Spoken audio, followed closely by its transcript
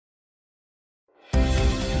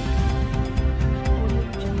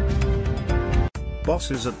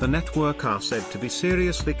Bosses at the network are said to be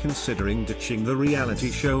seriously considering ditching the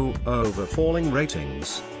reality show over falling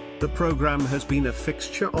ratings. The program has been a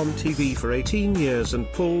fixture on TV for 18 years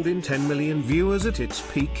and pulled in 10 million viewers at its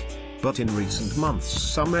peak, but in recent months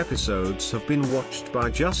some episodes have been watched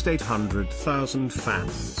by just 800,000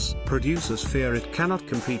 fans. Producers fear it cannot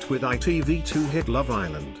compete with ITV2 hit Love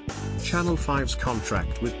Island. Channel 5's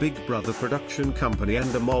contract with Big Brother production company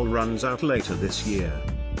Endemol runs out later this year.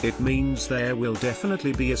 It means there will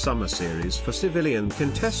definitely be a summer series for civilian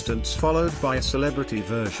contestants followed by a celebrity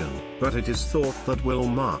version, but it is thought that will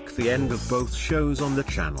mark the end of both shows on the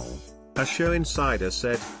channel. A show insider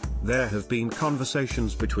said, "There have been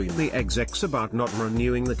conversations between the execs about not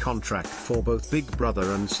renewing the contract for both Big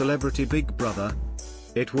Brother and Celebrity Big Brother.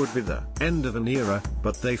 It would be the end of an era,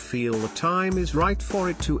 but they feel the time is right for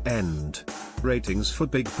it to end." Ratings for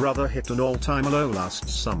Big Brother hit an all-time low last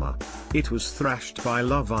summer. It was thrashed by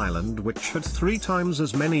Love Island, which had 3 times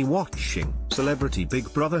as many watching. Celebrity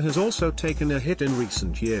Big Brother has also taken a hit in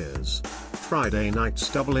recent years. Friday night's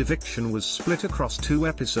double eviction was split across 2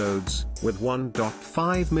 episodes, with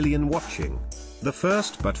 1.5 million watching the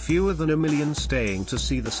first but fewer than a million staying to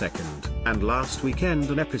see the second. And last weekend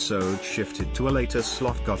an episode shifted to a later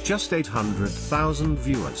slot got just 800,000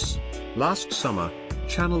 viewers. Last summer,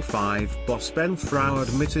 Channel 5 boss Ben Frau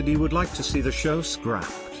admitted he would like to see the show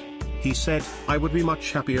scrapped. He said, "I would be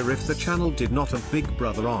much happier if the channel did not have Big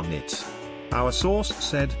Brother on it." Our source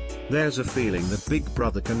said, "There's a feeling that Big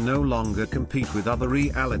Brother can no longer compete with other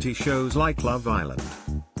reality shows like Love Island.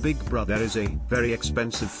 Big Brother is a very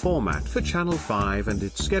expensive format for Channel 5 and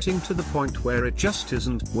it's getting to the point where it just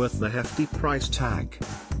isn't worth the hefty price tag."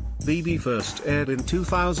 BB first aired in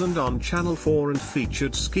 2000 on Channel 4 and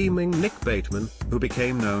featured scheming Nick Bateman, who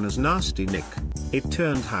became known as Nasty Nick. It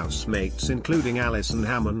turned housemates including Alison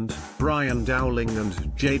Hammond, Brian Dowling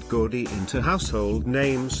and Jade Goody into household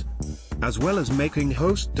names, as well as making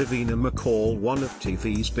host Davina McCall one of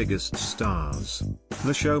TV's biggest stars.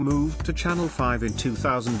 The show moved to Channel 5 in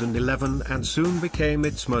 2011 and soon became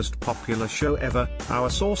its most popular show ever. Our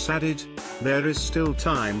source added, "There is still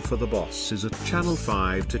time for the bosses at Channel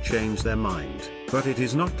 5 to change their mind, but it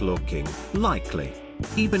is not looking likely.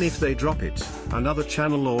 Even if they drop it, another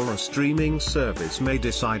channel or a streaming service may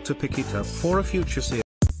decide to pick it up for a future series."